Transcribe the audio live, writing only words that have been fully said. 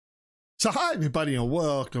So hi everybody and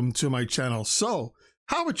welcome to my channel. So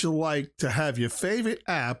how would you like to have your favorite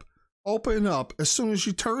app open up as soon as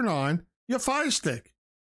you turn on your Fire Stick?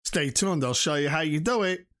 Stay tuned, I'll show you how you do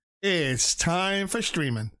it. It's time for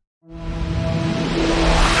streaming.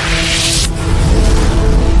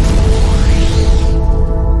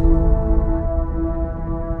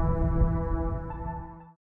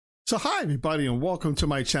 So hi everybody and welcome to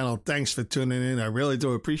my channel. Thanks for tuning in, I really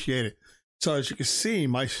do appreciate it. So as you can see,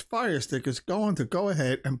 my Fire Stick is going to go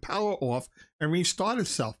ahead and power off and restart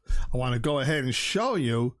itself. I want to go ahead and show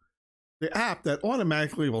you the app that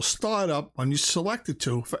automatically will start up when you select it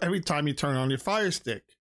to for every time you turn on your Fire Stick.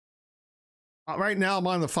 Right now I'm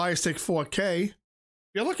on the Firestick 4K. If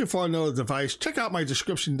you're looking for another device, check out my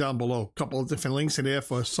description down below. A couple of different links in there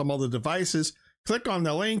for some other devices. Click on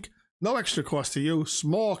the link. No extra cost to you,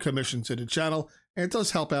 small commission to the channel, and it does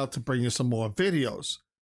help out to bring you some more videos.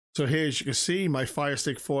 So here, as you can see, my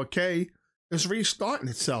Firestick 4K is restarting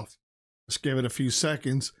itself. Let's give it a few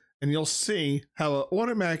seconds, and you'll see how it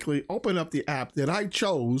automatically opened up the app that I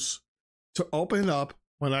chose to open up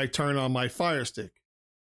when I turn on my Fire Stick.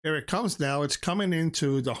 Here it comes now. It's coming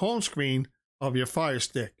into the home screen of your Fire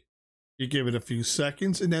Stick. You give it a few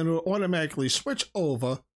seconds, and then it will automatically switch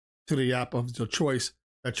over to the app of your choice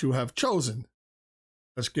that you have chosen.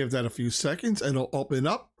 Let's give that a few seconds, and it'll open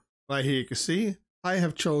up. Right here, you can see I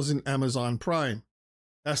have chosen Amazon Prime.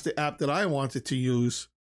 That's the app that I wanted to use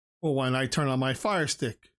for when I turn on my Fire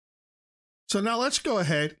Stick. So now let's go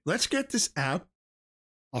ahead. Let's get this app.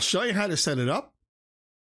 I'll show you how to set it up.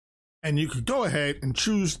 And you could go ahead and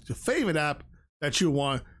choose the favorite app that you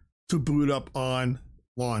want to boot up on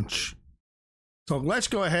launch. So let's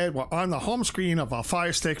go ahead. We're on the home screen of our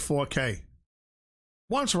Fire Stick 4K.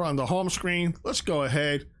 Once we're on the home screen, let's go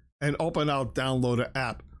ahead and open our Downloader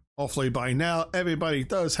app. Hopefully by now, everybody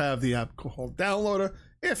does have the app called Downloader.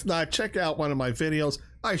 If not, check out one of my videos.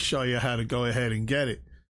 I show you how to go ahead and get it.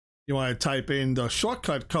 You want to type in the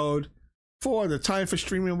shortcut code for the Time for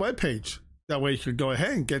Streaming webpage. That way you can go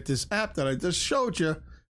ahead and get this app that I just showed you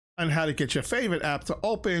on how to get your favorite app to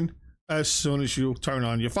open as soon as you turn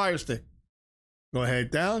on your Fire Stick. Go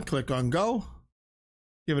ahead down, click on Go.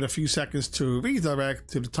 Give it a few seconds to redirect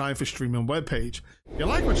to the Time for Streaming webpage. If you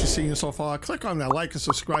like what you're seeing so far, click on that like and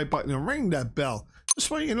subscribe button and ring that bell. Just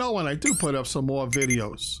so you know when I do put up some more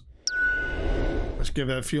videos. Let's give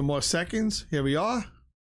it a few more seconds. Here we are.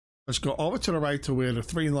 Let's go over to the right to where the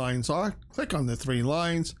three lines are. Click on the three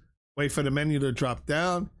lines. Wait for the menu to drop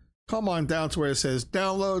down. Come on down to where it says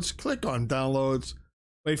Downloads. Click on Downloads.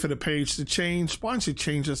 Wait for the page to change. Once it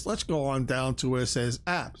changes, let's go on down to where it says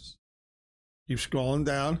Apps. Keep scrolling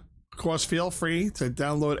down. Of course, feel free to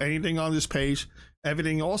download anything on this page.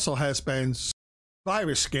 Everything also has been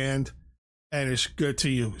virus scanned and it's good to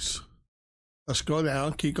use. Let's go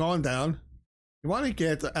down, keep going down. You want to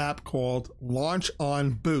get the app called Launch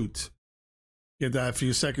on Boot. Give that a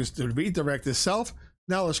few seconds to redirect itself.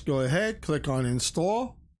 Now let's go ahead, click on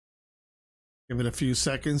Install. Give it a few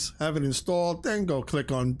seconds, have it installed, then go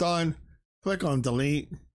click on Done, click on Delete,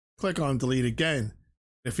 click on Delete again.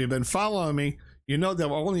 If you've been following me, you know that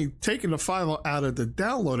we're only taking the file out of the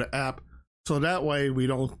Downloader app, so that way we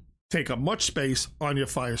don't take up much space on your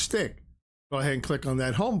Fire Stick. Go ahead and click on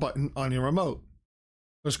that home button on your remote.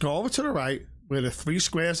 Let's go over to the right where the three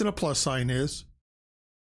squares and a plus sign is.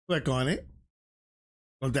 Click on it.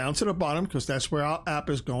 Go down to the bottom because that's where our app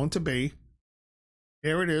is going to be.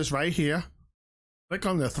 Here it is right here. Click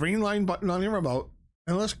on the three-line button on your remote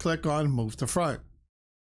and let's click on Move to Front.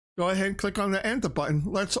 Go ahead and click on the Enter button.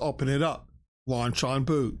 Let's open it up. Launch on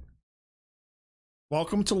Boot.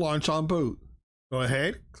 Welcome to Launch on Boot. Go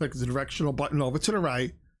ahead, click the directional button over to the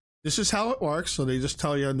right. This is how it works. So they just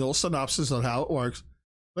tell you a little synopsis on how it works.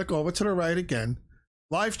 Click over to the right again.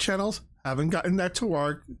 Live channels, haven't gotten that to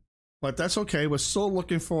work, but that's okay. We're still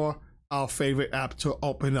looking for our favorite app to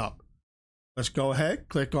open up. Let's go ahead,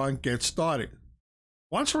 click on Get Started.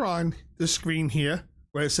 Once we're on this screen here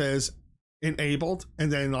where it says Enabled,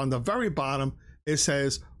 and then on the very bottom it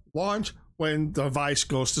says Launch when the device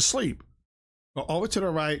goes to sleep. Go over to the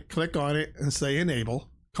right, click on it and say Enable.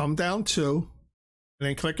 Come down to, and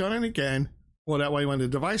then click on it again. Well, that way when the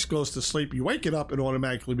device goes to sleep, you wake it up and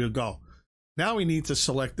automatically will go. Now we need to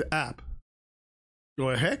select the app. Go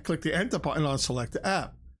ahead, click the Enter button on Select the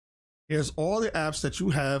App. Here's all the apps that you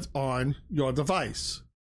have on your device.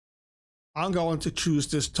 I'm going to choose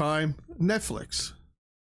this time Netflix.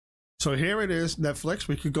 So here it is, Netflix.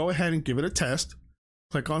 We could go ahead and give it a test.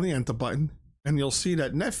 Click on the Enter button, and you'll see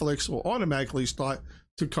that Netflix will automatically start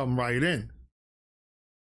to come right in.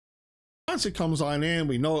 Once it comes on in,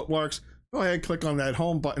 we know it works. Go ahead and click on that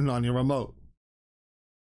home button on your remote.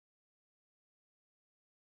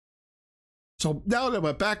 So now that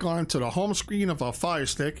we're back onto the home screen of our Fire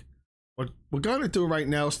Stick, what we're going to do right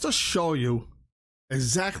now is just show you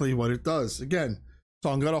exactly what it does. Again,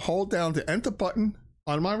 so I'm going to hold down the enter button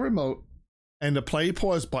on my remote and the play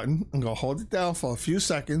pause button. I'm going to hold it down for a few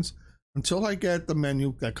seconds until I get the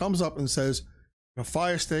menu that comes up and says the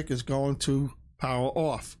Fire Stick is going to power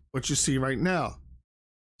off, which you see right now.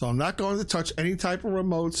 So I'm not going to touch any type of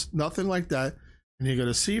remotes, nothing like that. And you're going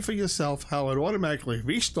to see for yourself how it automatically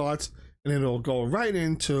restarts and it'll go right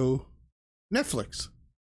into Netflix.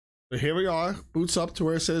 So here we are, boots up to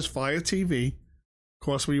where it says Fire TV. Of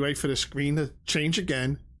course, we wait for the screen to change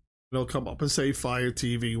again. It'll come up and say Fire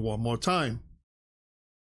TV one more time.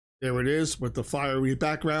 There it is with the fiery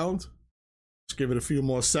background. Let's give it a few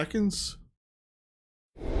more seconds.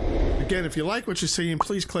 Again, if you like what you're seeing,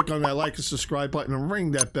 please click on that like and subscribe button and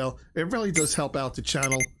ring that bell. It really does help out the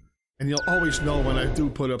channel, and you'll always know when I do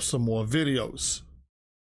put up some more videos.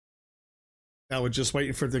 Now we're just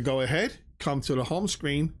waiting for it to go ahead, come to the home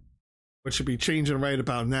screen, which should be changing right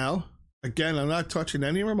about now. Again, I'm not touching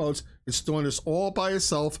any remotes. It's doing this all by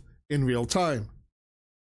itself in real time.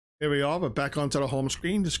 Here we are, we're back onto the home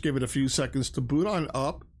screen. Just give it a few seconds to boot on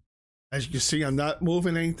up. As you can see, I'm not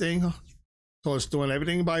moving anything, so it's doing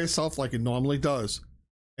everything by itself like it normally does.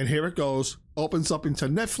 And here it goes, opens up into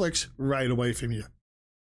Netflix right away from you.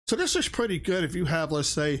 So this is pretty good if you have, let's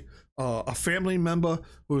say, a family member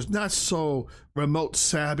who's not so remote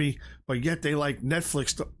savvy, but yet they like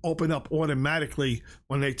Netflix to open up automatically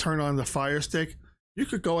when they turn on the Fire Stick. You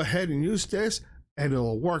could go ahead and use this and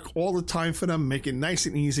it'll work all the time for them, make it nice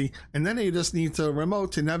and easy, and then they just need the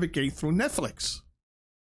remote to navigate through Netflix.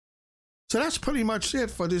 So that's pretty much it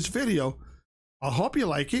for this video. I hope you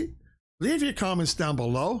like it. Leave your comments down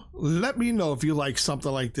below. Let me know if you like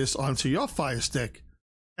something like this onto your Fire Stick.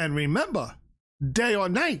 And remember, day or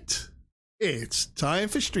night, it's time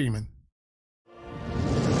for streaming.